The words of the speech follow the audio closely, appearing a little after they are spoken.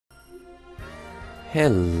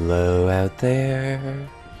Hello out there.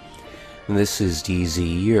 This is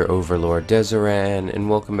DZ, your Overlord Dezeran, and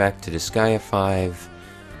welcome back to Disgaea 5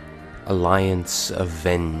 Alliance of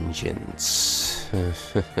Vengeance.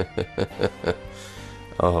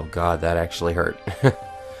 Oh god, that actually hurt.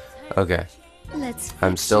 Okay.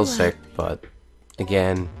 I'm still sick, but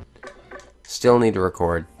again, still need to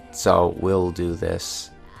record, so we'll do this.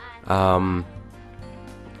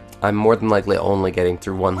 I'm more than likely only getting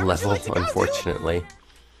through one level, unfortunately.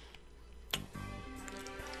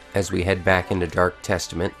 As we head back into Dark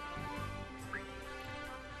Testament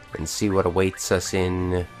and see what awaits us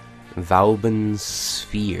in Vauban's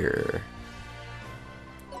Sphere.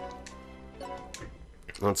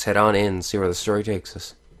 Let's head on in and see where the story takes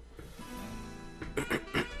us.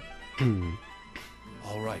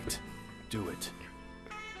 Alright, do it.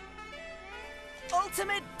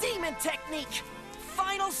 Ultimate demon technique!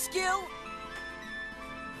 Final skill!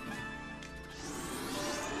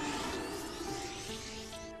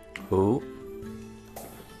 Ooh.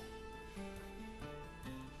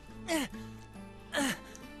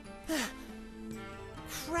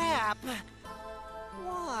 Crap!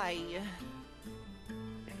 Why?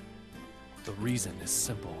 The reason is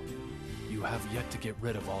simple. You have yet to get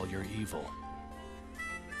rid of all your evil.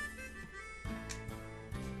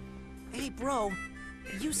 Hey bro,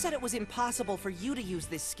 you said it was impossible for you to use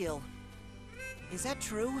this skill. Is that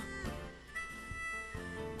true?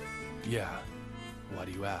 Yeah. Why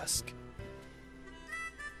do you ask?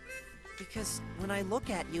 Because when I look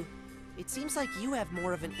at you, it seems like you have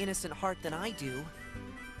more of an innocent heart than I do.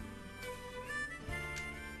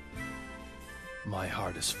 My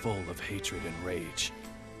heart is full of hatred and rage.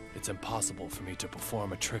 It's impossible for me to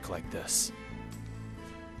perform a trick like this.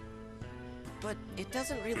 But it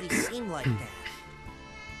doesn't really seem like that.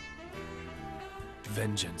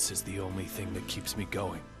 Vengeance is the only thing that keeps me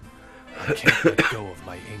going. I can't let go of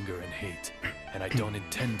my anger and hate, and I don't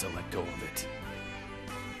intend to let go of it.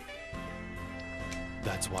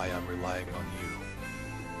 That's why I'm relying on you.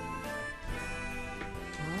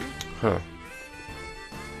 Huh.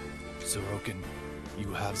 Sorokin,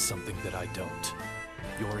 you have something that I don't.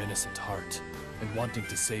 Your innocent heart, and wanting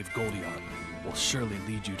to save Goldion will surely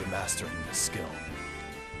lead you to mastering this skill.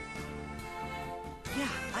 Yeah,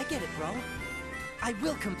 I get it, bro. I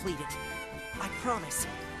will complete it. I promise.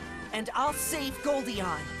 And I'll save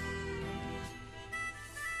Goldion.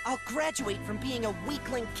 I'll graduate from being a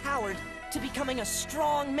weakling coward to becoming a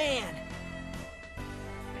strong man.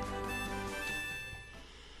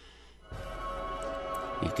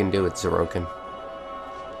 You can do it, Sorokin.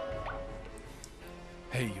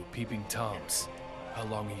 Hey, you peeping Toms. How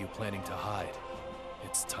long are you planning to hide?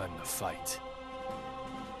 It's time to fight.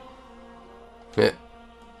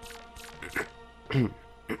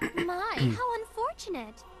 My, how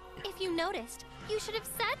unfortunate. If you noticed, you should have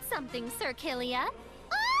said something, Sir Killia.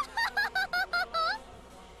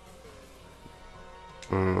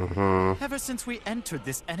 Ever since we entered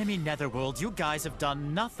this enemy Netherworld, you guys have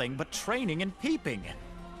done nothing but training and peeping.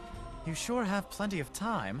 You sure have plenty of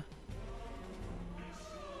time.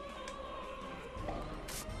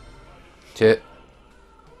 Tit.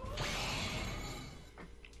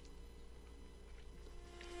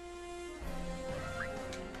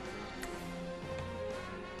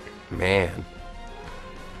 Man.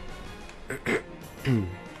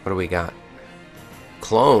 What do we got?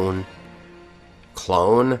 Clone?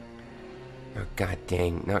 Clone? Oh, god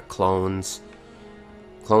dang, not clones.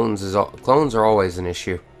 Clones are always an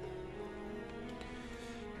issue.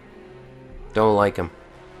 Don't like them.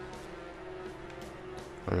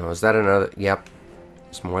 I don't know, is that another? Yep.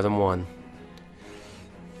 It's more than one.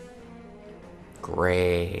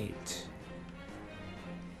 Great.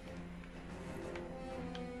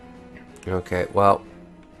 Okay, well,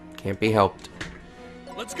 can't be helped.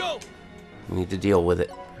 Let's go! We need to deal with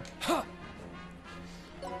it. Huh.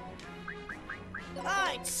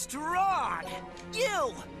 I'm strong!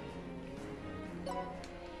 You!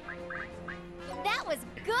 That was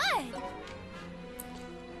good.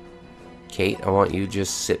 Kate, I want you to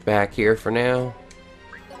just sit back here for now.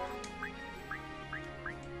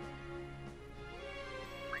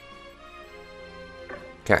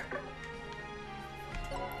 Okay.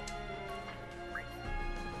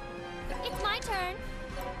 It's my turn.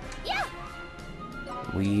 Yeah.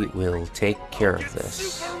 We will take care of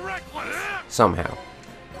this. Somehow.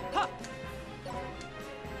 I'm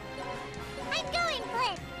going for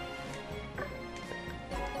it.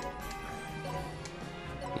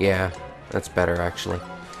 Yeah, that's better actually.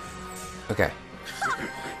 Okay.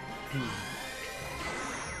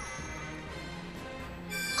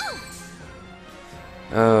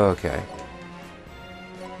 Oh, Okay.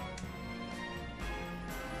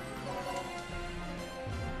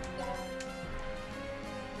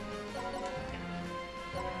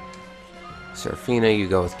 Serafina, you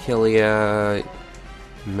go with Killia.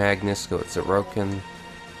 Magnus, go with Zeroken.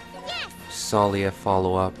 Salia,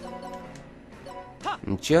 follow up.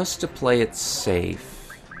 And just to play it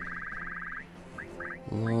safe,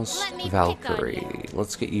 Lost Valkyrie.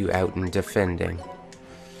 Let's get you out and defending.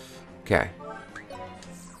 Okay.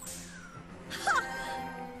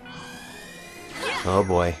 Oh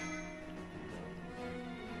boy.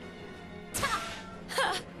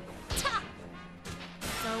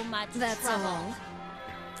 So much That's trouble. all.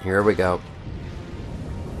 Here we go.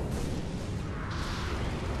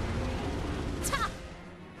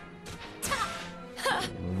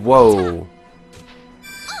 Whoa.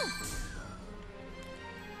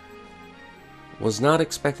 Was not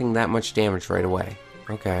expecting that much damage right away.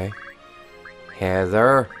 Okay.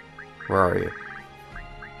 Heather. Where are you?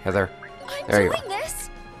 Heather. There you doing are. this.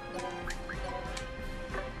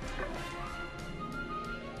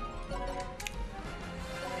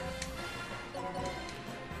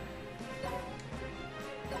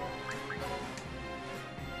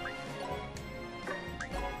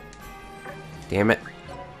 Damn it.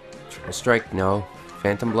 Triple strike, no.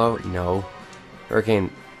 Phantom blow, no. Hurricane,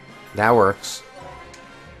 that works.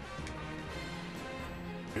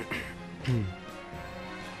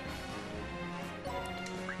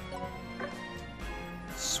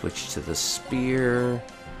 Switch to the spear.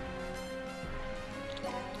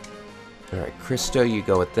 Alright, Christo, you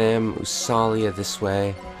go with them. Usalia this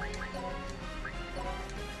way.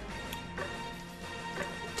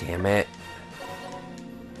 Damn it.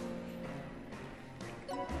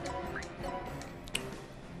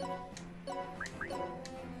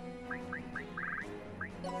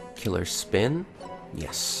 Killer spin?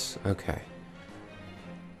 Yes, okay.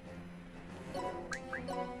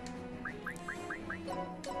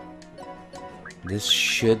 This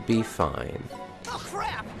should be fine. Oh,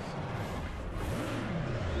 crap!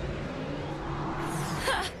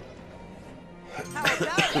 How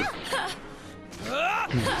about it?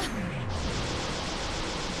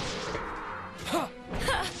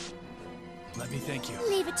 Let me thank you.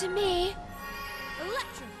 Leave it to me.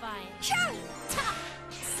 Electrifying.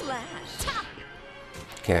 Slash.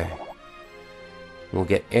 Okay. We'll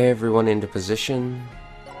get everyone into position.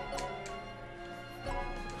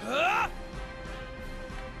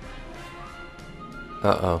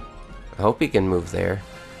 Uh-oh. I hope he can move there.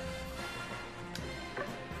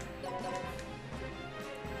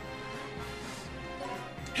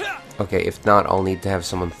 Okay, if not, I'll need to have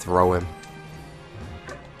someone throw him.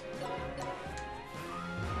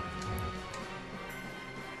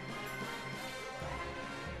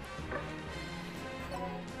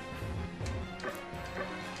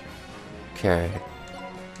 Okay.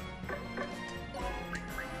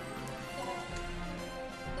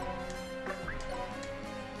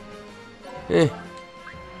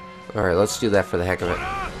 Alright, let's do that for the heck of it.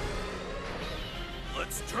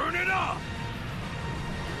 Let's turn it up.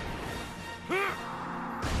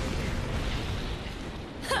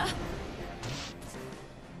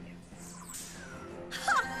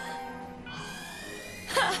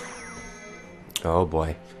 Oh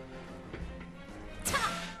boy.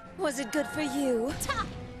 Was it good for you?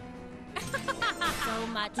 So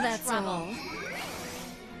much That's trouble. all.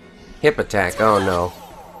 Hip attack, oh no.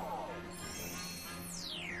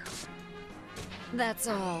 That's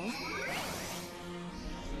all.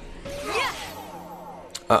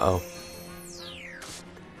 Uh-oh.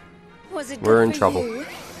 Was it We're good in for trouble. you?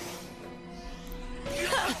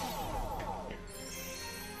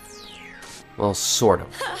 Well, sort of.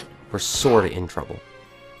 We're sort of in trouble.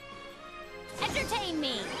 Entertain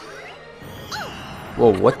me.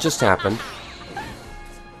 Whoa, what just happened?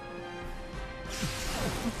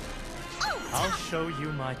 I'll show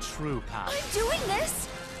you my true power. I'm doing this.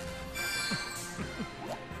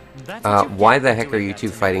 That's what you Why get the for heck are doing you that two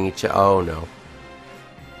to me. fighting each other? Oh no.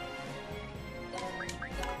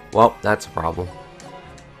 Well, that's a problem.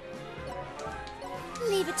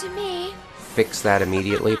 Leave it to me. Fix that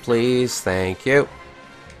immediately, please. Thank you.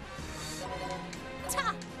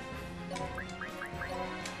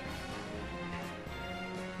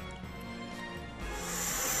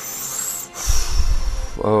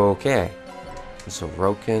 Okay.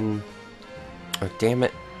 Zeroken. Oh, damn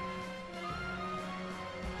it.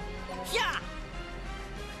 Yeah!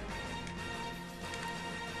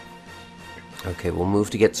 Okay, we'll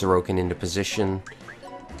move to get Zeroken into position.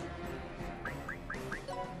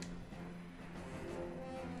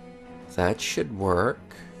 That should work.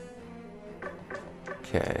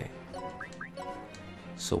 Okay.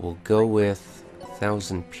 So we'll go with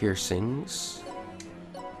 1,000 piercings.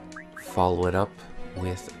 Follow it up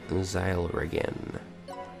with Xyler again.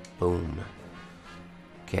 Boom.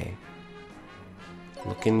 Okay.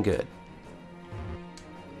 Looking good.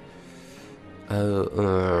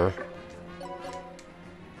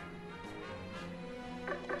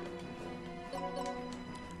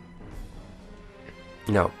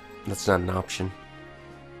 No, that's not an option.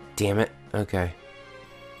 Damn it. Okay.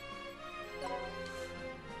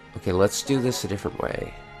 Okay, let's do this a different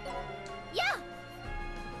way. Yeah.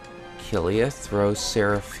 Killia throws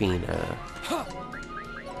Seraphina.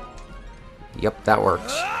 Yep, that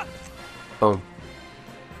works. Boom.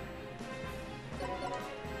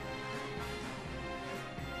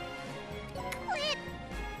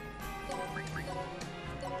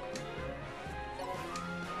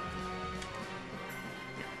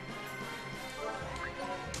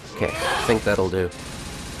 Okay, I think that'll do.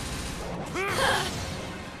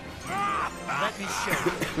 Let me show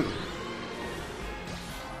you.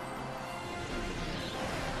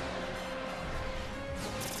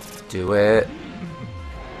 Do it.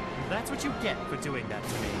 That's what you get for doing that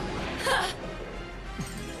to me.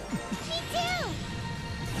 Me too.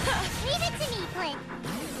 Leave it to me, Flip.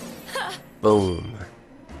 Boom.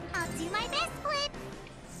 I'll do my best, Flip.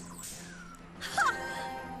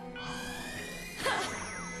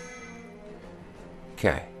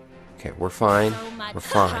 Okay. Okay, we're fine. So much We're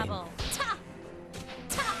fine. trouble. Ta.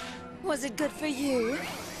 Ta. Was it good for you?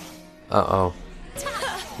 Uh-oh.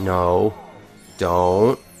 No.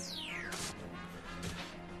 Don't.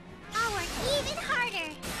 I'll work even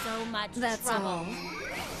harder. So much That's trouble. all.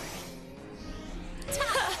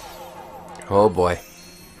 Oh boy.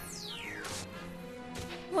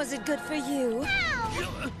 Was it good for you?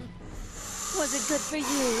 Ow. Was it good for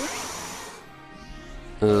you?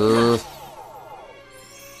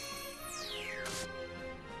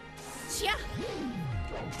 Chia.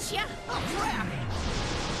 Chia. Oh, crap!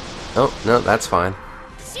 Oh, no, that's fine.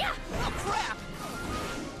 Chia. Oh, crap!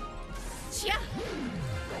 Chia.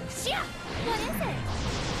 Chia. What is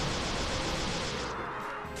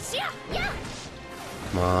it? Chia. Yeah.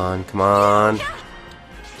 Come on, come on. Yeah.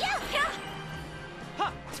 Yeah. Yeah.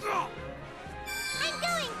 I'm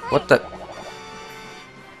going, Flip. What the?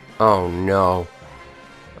 Oh no.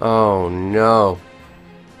 Oh no.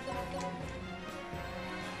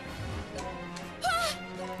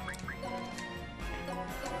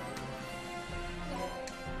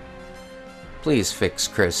 Please fix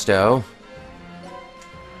Christo.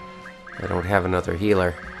 I don't have another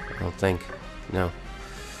healer. I don't think. No.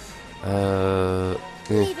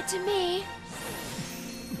 Leave it to me.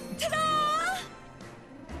 Ta-da!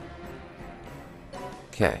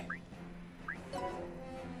 Okay.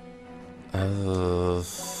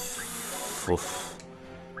 Oof.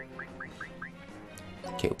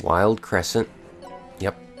 Okay, Wild Crescent.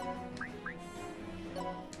 Yep.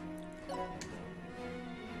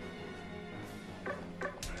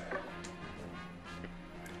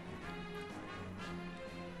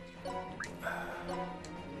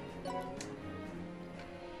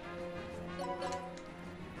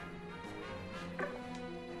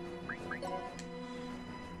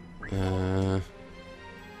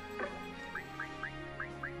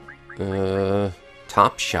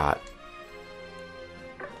 Top Shot.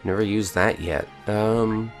 Never used that yet.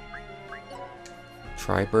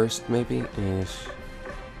 Tri-Burst, maybe? Yes.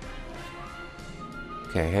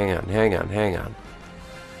 Okay, hang on.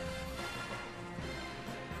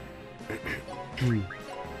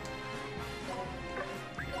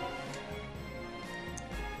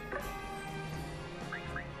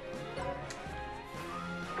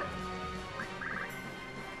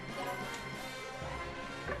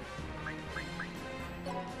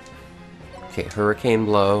 Okay, Hurricane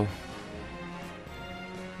Blow.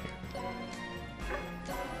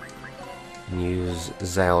 And use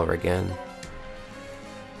Zalor again.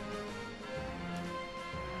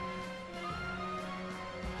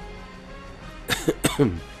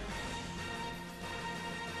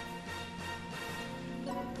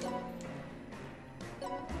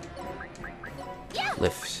 Yeah.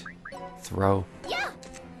 Lift. Throw. Yeah.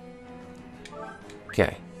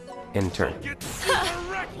 Okay. End turn.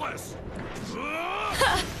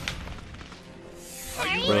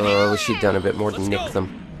 Oh, wish she'd done a bit more to nick them.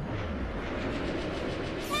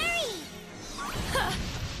 Hurry.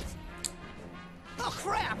 Oh,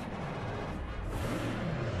 crap!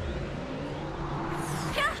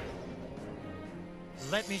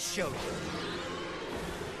 Let me show you.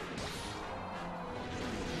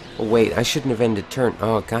 Oh, wait, I shouldn't have ended turn.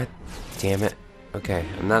 Oh, god damn it. Okay,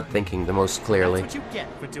 I'm not thinking the most clearly. That's what you get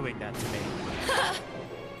for doing that to me.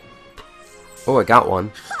 Oh, I got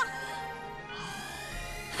one.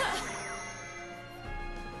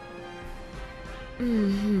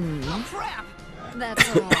 Oh, crap!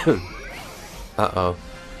 That's all. Uh-oh.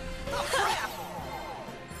 Oh, crap!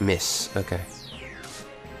 Miss. Okay.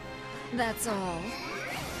 That's all.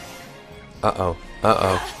 Uh-oh.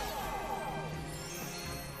 Uh-oh.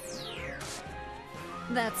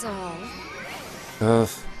 That's all. Ugh.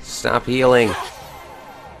 Stop healing.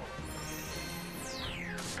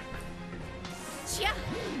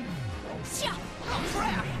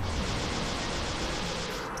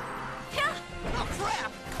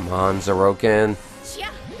 Come on, Zeroken. What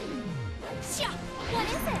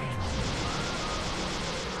is it?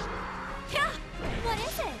 What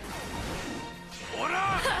is it?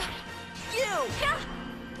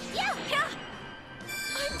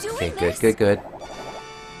 I'm doing Okay, this. good.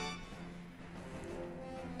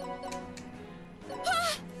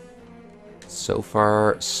 So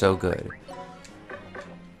far, so good.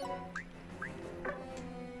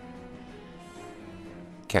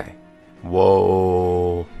 Okay.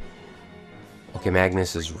 Whoa. Okay,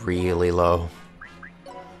 Magnus is really low.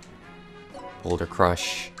 Boulder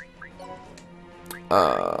Crush.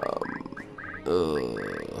 Ugh.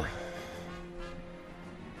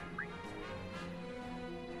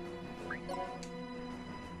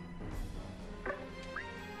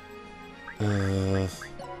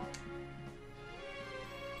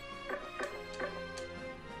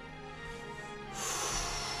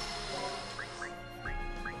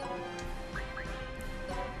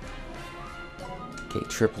 Okay,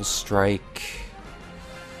 triple strike.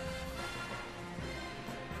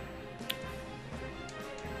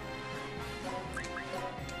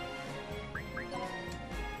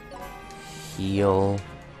 Heal.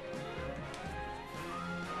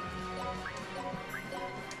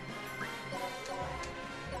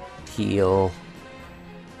 Heal.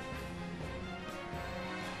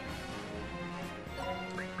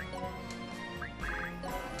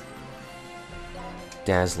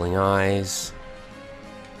 Dazzling Eyes.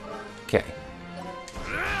 Okay.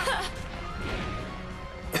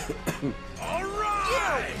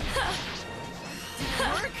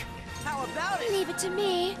 How about it? Leave it to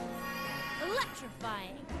me.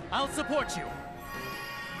 Electrifying. I'll support you.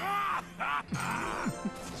 Oh!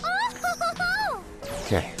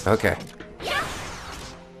 Okay. Yeah!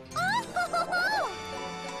 Oh!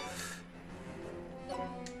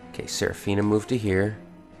 Okay, Seraphina moved to here.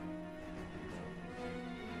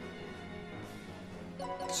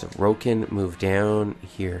 So Roken moved down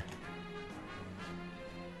here.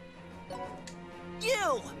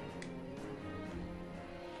 You!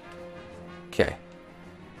 Okay.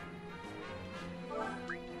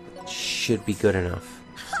 Should be good enough.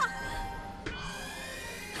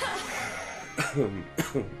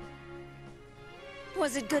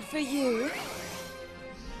 Was it good for you?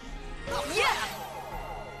 Yeah!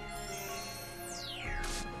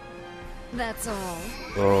 That's all.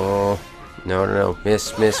 Oh, no.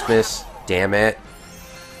 Miss. Damn it.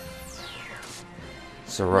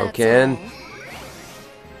 Zeroken.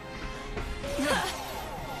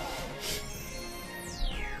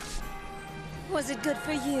 Was it good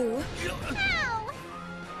for you? Ow!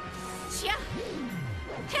 Yeah!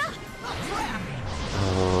 Yeah!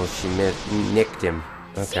 Oh, she nicked him.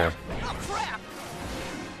 Okay. Oh crap!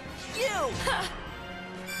 You!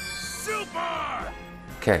 Super!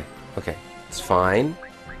 Okay. It's fine.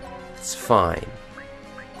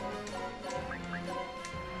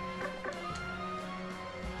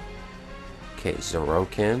 Okay,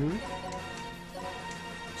 Zeroken.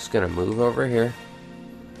 Just gonna move over here.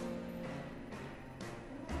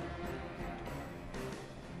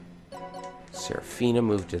 Seraphina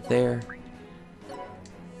moved to there.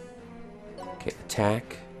 Okay,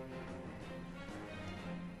 attack.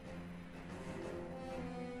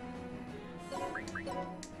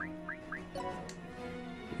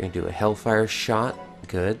 You're gonna do a Hellfire shot.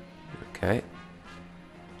 Good. Okay.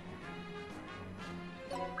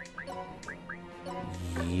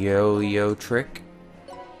 Yo-yo trick.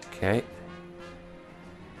 Okay.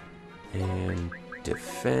 And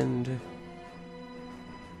defend.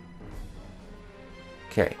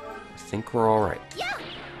 Okay. I think we're alright. Yeah!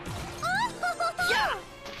 Yeah!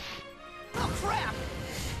 Oh crap!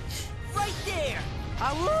 Right there!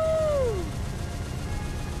 Awoo!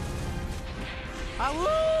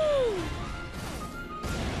 Awoo!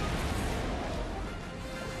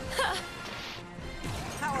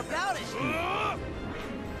 How about it?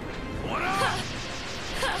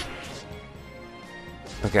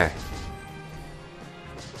 Okay.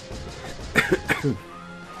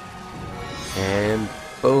 And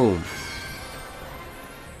boom.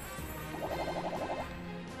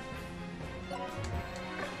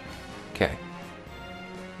 Okay.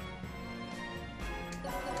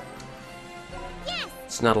 Yes!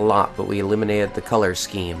 It's not a lot, but we eliminated the color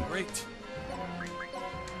scheme. Great.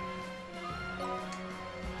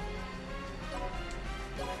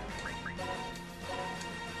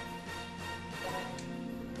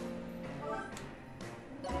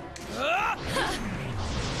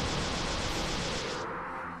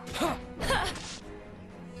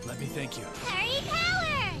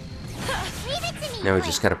 Now we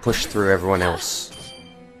just gotta push through everyone else.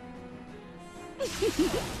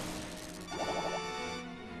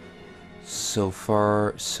 So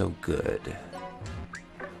far, so good.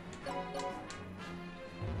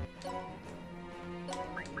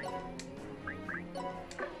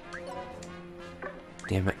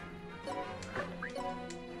 Damn it.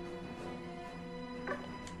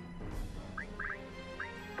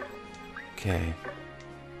 Okay.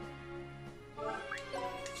 I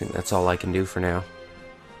think that's all I can do for now.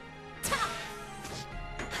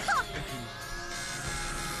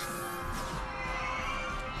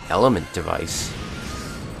 Element device.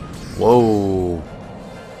 Whoa.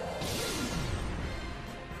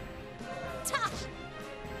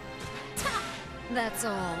 That's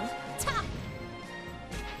all.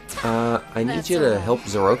 I need That's you to all. help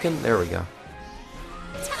Zeroken. There we go.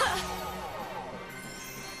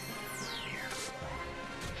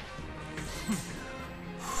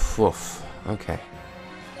 Woof. Okay.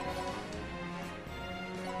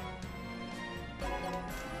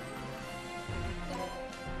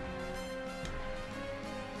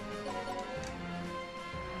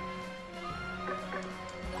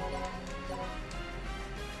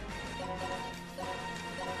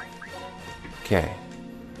 Okay.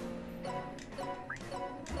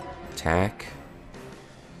 Attack.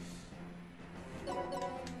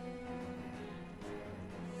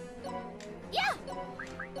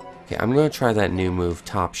 Okay, I'm gonna try that new move,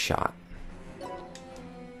 Top Shot.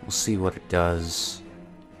 We'll see what it does.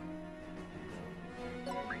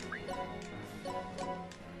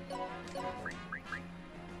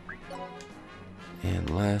 And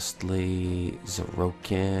lastly,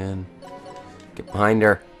 Zeroken. Get behind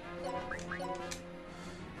her.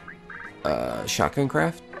 Shotgun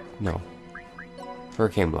craft? No.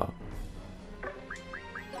 Hurricane blow.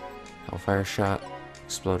 Hellfire shot.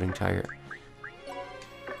 Exploding tiger.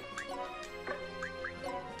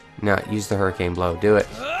 No, use the hurricane blow. Do it.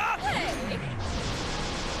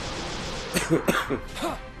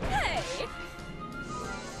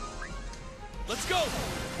 Let's go.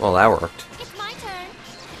 Well, that worked. It's my turn.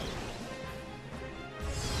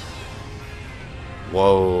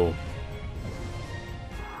 Whoa.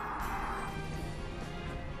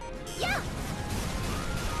 Yeah.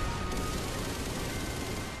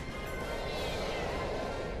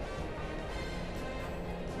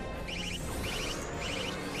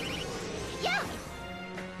 Yeah.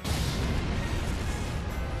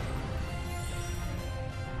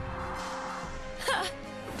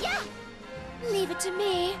 Yeah. Leave it to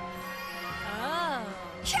me. Oh,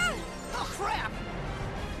 crap!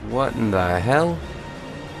 What in the hell?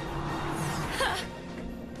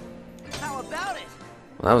 How about it?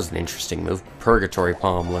 Well, that was an interesting move. Purgatory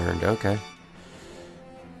Palm learned. Okay.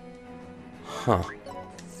 Huh.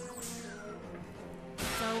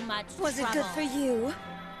 So much Was it trouble. good for you?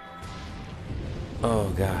 Oh,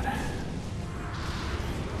 God.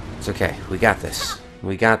 It's okay. We got this.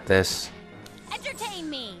 We got this. Entertain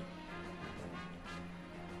me.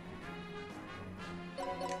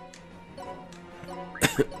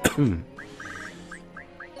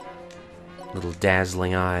 Little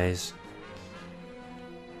dazzling eyes.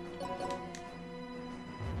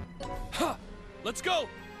 Ha! Let's go.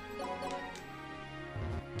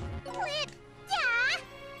 Yeah.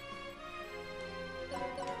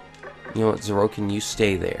 You know what, Zeroken, you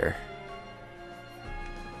stay there.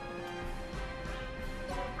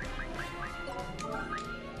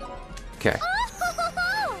 Okay.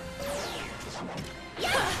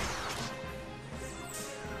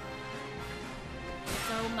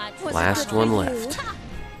 So much. Was it Last good one for left.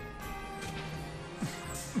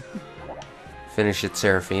 you? Finish it,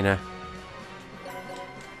 Seraphina.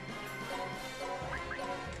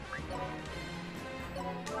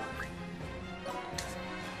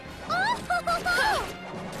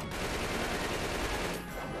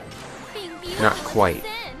 Being Not beautiful is quite. a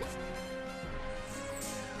sin.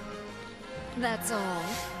 That's all.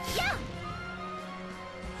 Yeah.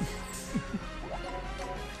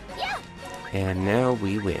 Yeah. And now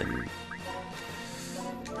we win.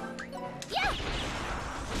 Yeah.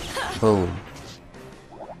 Boom.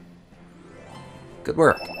 Good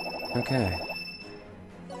work. Okay.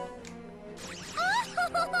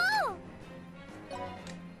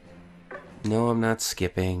 No, I'm not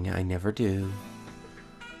skipping. I never do.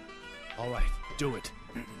 All right, do it.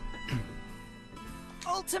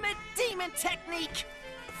 Ultimate demon technique!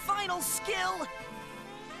 Final skill!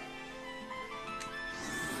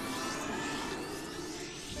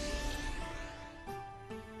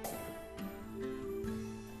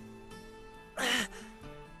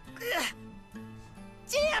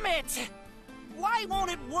 Damn it! Why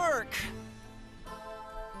won't it work?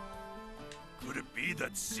 Could it be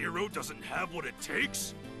that Zero doesn't have what it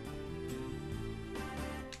takes?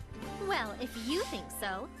 Well, if you think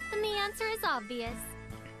so, then the answer is obvious.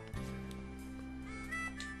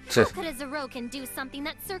 How could a Zeroken do something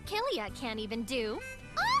that Sir Killia can't even do?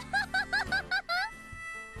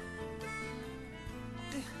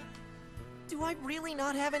 Do I really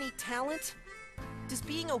not have any talent? Does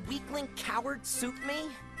being a weakling coward suit me?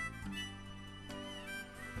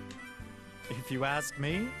 If you ask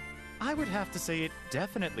me, I would have to say it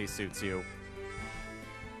definitely suits you.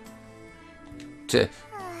 I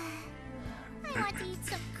want to eat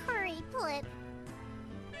some curry, please.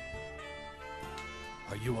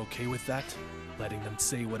 Are you okay with that? Letting them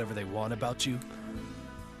say whatever they want about you?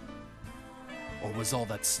 Or was all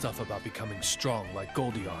that stuff about becoming strong like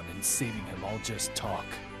Goldion and saving him all just talk?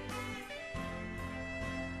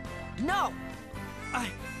 No!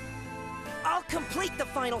 I'll complete the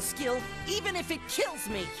final skill, even if it kills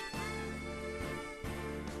me!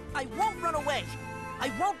 I won't run away!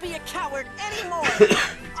 I won't be a coward anymore!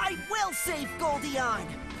 I will save Goldion!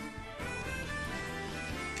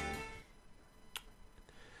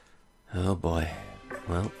 Oh boy.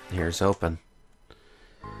 Well, here's hoping.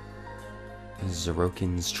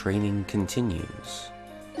 Zeroken's training continues.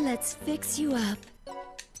 Let's fix you up.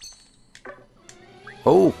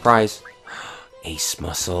 Oh, prize! Ace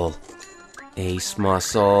muscle. Ace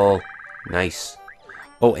muscle. Nice.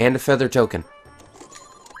 Oh, and a feather token.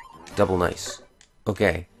 Double nice.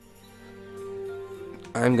 Okay.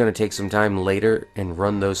 I'm gonna take some time later and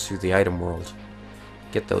run those through the item world.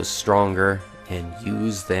 Get those stronger and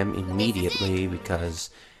use them immediately because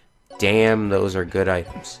damn, those are good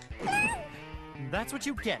items. That's what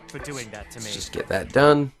you get for doing that to me. Let's just get that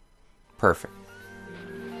done. Perfect.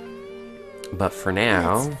 But for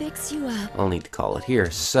now, Let's fix you up. I'll need to call it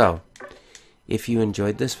here. So, if you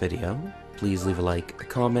enjoyed this video, please leave a like, a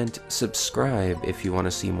comment, subscribe if you want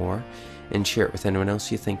to see more, and share it with anyone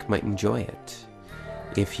else you think might enjoy it.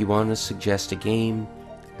 If you want to suggest a game,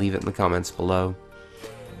 leave it in the comments below.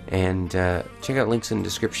 And check out links in the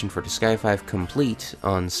description for Disgaea 5 Complete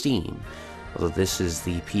on Steam, although this is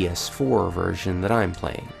the PS4 version that I'm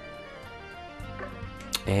playing.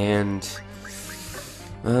 And,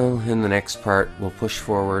 well, in the next part, we'll push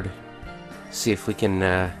forward, see if we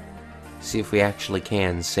can, see if we actually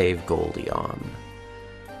can save Goldion.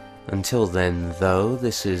 Until then, though,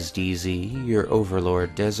 this is DZ, your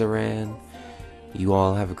Overlord Dezeran. You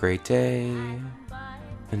all have a great day,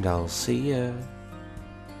 and I'll see ya.